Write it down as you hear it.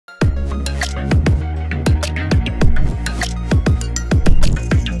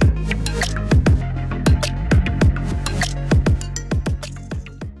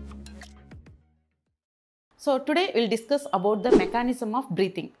So today we'll discuss about the mechanism of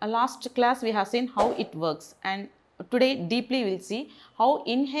breathing. Last class we have seen how it works, and today deeply we'll see how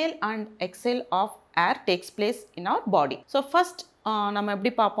inhale and exhale of air takes place in our body. So first நம்ம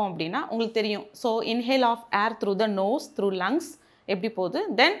எப்படி பார்ப்போம் அப்படின்னா உங்களுக்கு தெரியும். So inhale of air through the nose, through lungs எப்படி போகுது,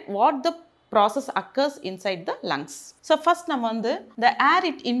 then what the process occurs inside the lungs. So first நம்ம வந்து the air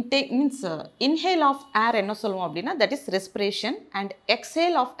it intake means inhale of air என்ன சொல்லுவோம் அப்படின்னா that is respiration, and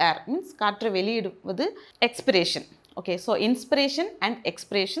exhale of air means காற்று வெளியிடுவது expiration. Okay, so inspiration and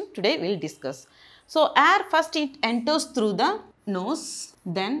expiration today we'll discuss. So air first it enters through the nose,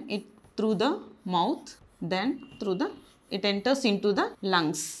 then it through the mouth, then through the it enters into the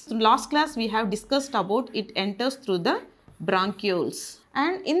lungs. So last class we have discussed about it enters through the bronchioles,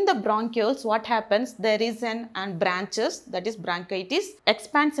 and in the bronchioles what happens, there is an branches, that is bronchitis,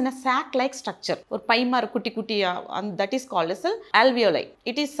 expands in a sac like structure or paimar kuti kuti, and that is called as alveoli.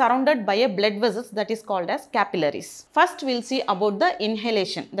 It is surrounded by a blood vessels that is called as capillaries. First we'll see about the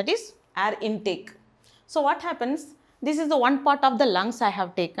inhalation, that is air intake. So what happens, this is the one part of the lungs I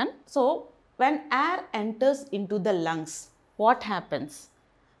have taken. So when air enters into the lungs, what happens?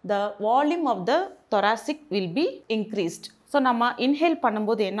 The volume of the thoracic will be increased. So நம்ம inhale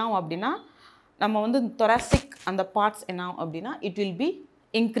பண்ணும்போது என்ன ஆகும் அப்படின்னா, நம்ம வந்து thoracic அந்த parts என்ன ஆகும் அப்படின்னா, it will be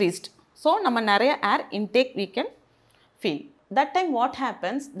increased. So நம்ம நிறைய air intake we can feel. That time what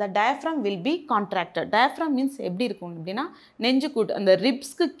happens, the diaphragm will be contracted. Diaphragm means எப்படி இருக்கும் அப்படின்னா, நெஞ்சுக்கூடு அந்த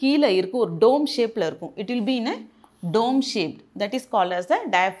ribsக்கு கீழே இருக்கும், ஒரு dome shapeல இருக்கும். It will be in a dome shaped, that is called as the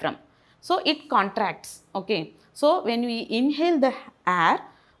diaphragm. So it contracts. Okay, so when we inhale the air,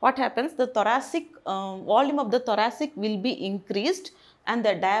 what happens, the thoracic volume of the thoracic will be increased and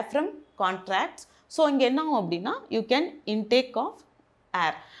the diaphragm contracts. So inge enna appadina, you can intake of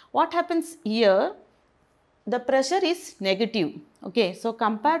air. What happens here, the pressure is negative. Okay, so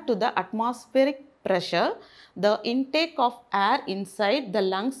compared to the atmospheric pressure, the intake of air inside the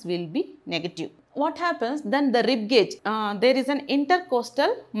lungs will be negative. What happens then, the rib cage, there is an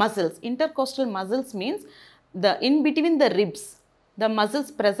intercostal muscles. Intercostal muscles means the in between the ribs, the muscles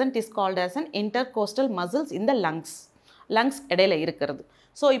present is called as an intercostal muscles in the lungs. Lungs இடையில இருக்கிறது.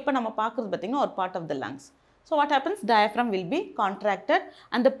 So இப்போ நம்ம பார்க்கிறது பார்த்தீங்கன்னா ஒரு part of the lungs. So what happens, diaphragm will be contracted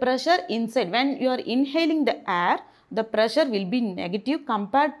and the pressure inside, when you are inhaling the air, the pressure will be negative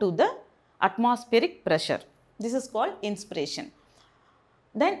compared to the atmospheric pressure. This is called inspiration.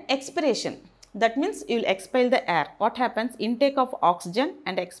 Then expiration, that means you will expel the air. What happens, intake of oxygen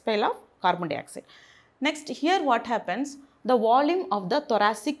and expel of carbon dioxide. Next here what happens, the volume of the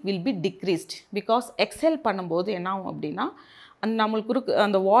thoracic will be decreased, because exhale பண்ணும்போது என்ன ஆகும் அப்படின்னா, அந்த நம்மளுக்கு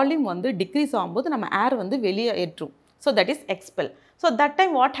அந்த volume வந்து degrees ஆகும்போது நம்ம ஏர் வந்து வெளியே ஏற்றும். So that is expel. So that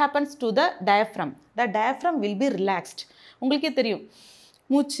time what happens to the diaphragm, the diaphragm will be relaxed. உங்களுக்கே தெரியும்,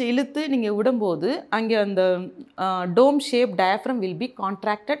 மூச்சு இழுத்து நீங்கள் விடும்போது அங்கே அந்த டோம் shape diaphragm will be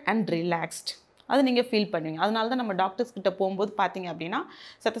contracted and relaxed. அது நீங்கள் ஃபீல் பண்ணுவீங்க. அதனால தான் நம்ம டாக்டர்ஸ் கிட்ட போகும்போது பார்த்தீங்க அப்படின்னா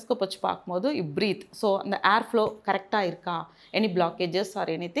ஸ்டெத்தஸ்கோப் வச்சு பார்க்கும்போது யூ ப்ரீத், ஸோ அந்த ஏர் ஃப்ளோ கரெக்டாக இருக்கா, any blockages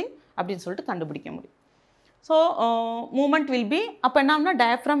or any thing அப்படின்னு சொல்லிட்டு கண்டுபிடிக்க முடியும். ஸோ மூமெண்ட் வில் பி, அப்போ என்னன்னா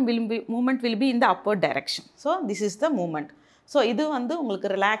diaphragm will be, moment will be in the அப்பர்ட் direction. So this is the moment. So இது வந்து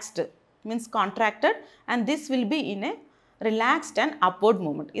உங்களுக்கு relaxed means contracted, and this will be in a relaxed and upward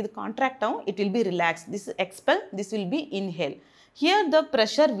movement. இது contract ஆகும், it will be relaxed. This is expel, this will be inhale. Here the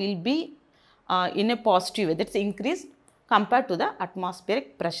pressure will be in a positive way, that's increased compared to the atmospheric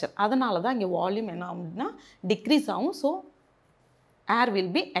pressure. அதனால தான் இங்கே volume என்ன ஆகும்னா degrees ஆகும். So air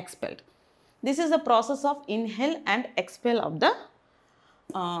will be expelled. This is the process of inhale and expel of the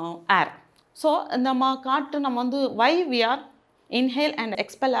air. So நம்ம காற்று நம்ம வந்து why we are inhale and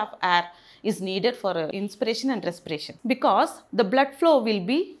expel of air is needed for inspiration and respiration, because the blood flow will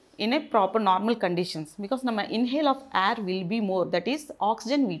be in a proper normal conditions, because nama inhale of air will be more, that is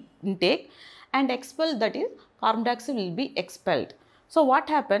oxygen we intake, and expel, that is carbon dioxide will be expelled. So what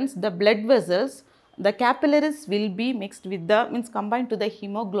happens, the blood vessels, the capillaries will be mixed with the means combined to the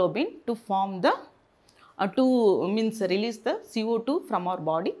hemoglobin to form the to means release the CO2 from our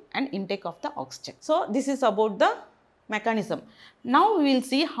body and intake of the oxygen. So this is about the mechanism. Now we will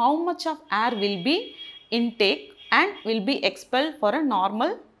see how much of air will be intake and will be expelled for a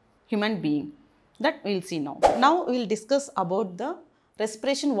normal human being. That we will see now. Now we will discuss about the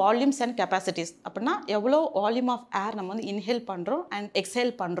respiration volumes and capacities. அப்படினா எவ்வளோ volume of air நம்ம வந்து inhale பண்ணுறோம் and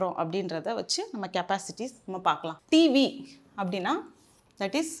exhale பண்ணுறோம் அப்படின்றத வச்சு நம்ம capacities நம்ம பார்க்கலாம். டிவி அப்படின்னா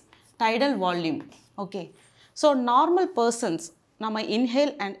that is tidal volume. Okay, so normal persons நம்ம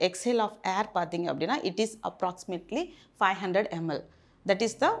inhale and exhale of air பார்த்தீங்க அப்படின்னா it is approximately 500 ml. That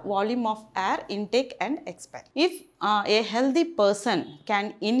is the volume of air intake and expel. If a healthy person can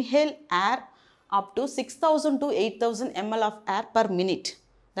inhale air up to 6000 to 8000 ml of air per minute.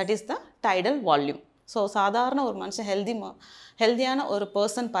 That is the tidal volume. So, சாதாரண ஒரு மனுஷன் ஹெல்தியான ஒரு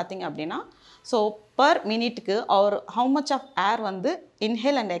person பார்த்தீங்க அப்படின்னா so per மினிட்டுக்கு our how much of air வந்து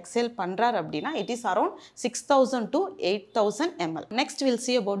inhale and exhale பண்ணுறார் அப்படின்னா it is around 6000 to 8000 ml. Next we will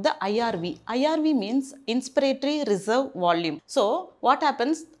see about the IRV. IRV means inspiratory reserve volume. So what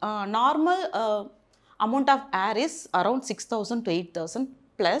happens, normal amount of air is around 6000 to 8000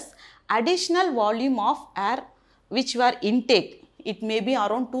 plus additional volume of air which were intake. It may be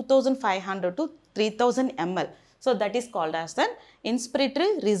around 2500 to 3000 ml. So that is called as the inspiratory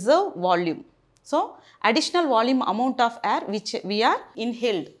reserve volume. So additional volume amount of air which we are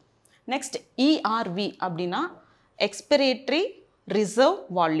inhaled. Next ERV abdina expiratory reserve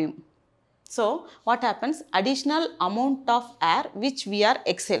volume. So what happens, additional amount of air which we are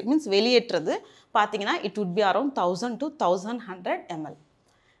exhale means வெளியேற்றது பாத்தீங்கன்னா it would be around 1000 to 1100 ml.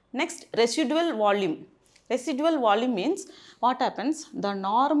 Next residual volume. Residual volume means what happens, the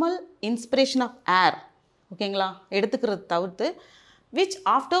normal inspiration of air ஓகேங்களா எடுத்துக்கிறது தவிர்த்து which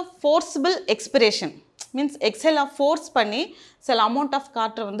after forcible expiration means exhale force பண்ணி சில amount of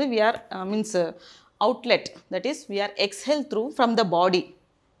காற்றை வந்து we are means outlet, that is we are exhale through from the body.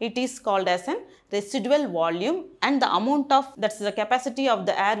 It is called as an residual volume and the amount of, that's the capacity of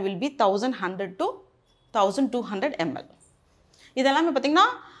the air will be 1100 to 1200 ml. இதெல்லாமே பார்த்தீங்கன்னா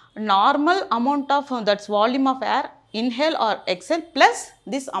normal amount of that's volume of air inhale or exhale plus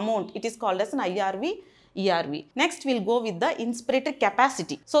this amount, it is called as an IRV, ERV. Next we will go with the inspiratory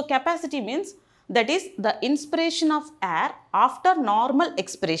capacity. So capacity means that is the inspiration of air after normal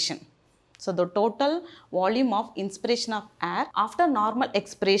expiration. So the total volume of inspiration of air after normal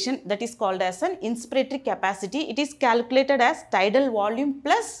expiration, that is called as an inspiratory capacity. It is calculated as tidal volume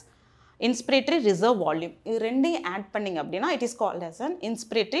plus inspiratory reserve volume. இது ரெண்டையும் add பண்ணிங்க அப்படின்னா it is called as an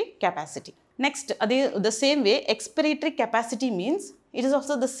inspiratory capacity. Next, the same way expiratory capacity means it is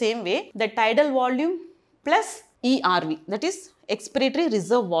also the same way, the tidal volume plus ERV, that is expiratory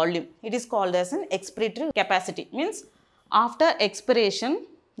reserve volume. It is called as an expiratory capacity, means after expiration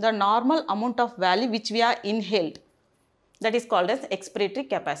the normal amount of value which we are inhaled, that is called as expiratory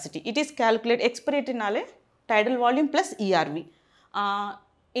capacity. It is calculated expiratory nale tidal volume plus ERV.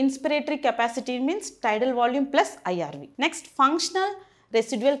 Inspiratory capacity means tidal volume plus IRV. Next, functional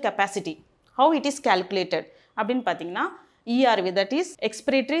residual capacity. How it is calculated அப்படினு பார்த்தீங்கன்னா ERV, that is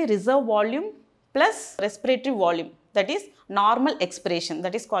expiratory reserve volume plus respiratory volume, that is normal expiration,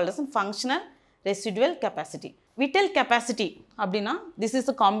 that is called as functional residual capacity. Vital capacity அப்படினா this is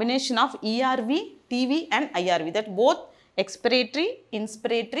a combination of ERV, TV and IRV, that both expiratory,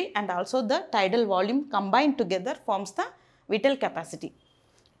 inspiratory and also the tidal volume combined together forms the vital capacity.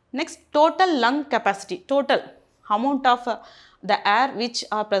 Next, total lung capacity, total amount of the air which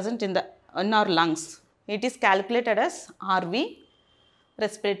are present in our lungs. It is calculated as RV,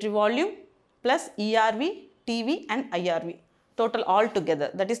 respiratory volume plus ERV, TV and IRV, total all together.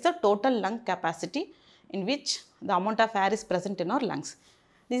 That is the total lung capacity in which the amount of air is present in our lungs.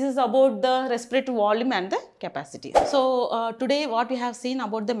 This is about the respiratory volume and the capacity. So today what we have seen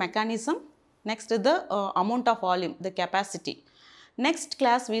about the mechanism. Next is the amount of volume, the capacity. Next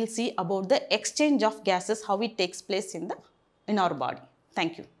class we will see about the exchange of gases, how it takes place in our body.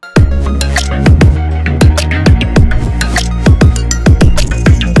 Thank you.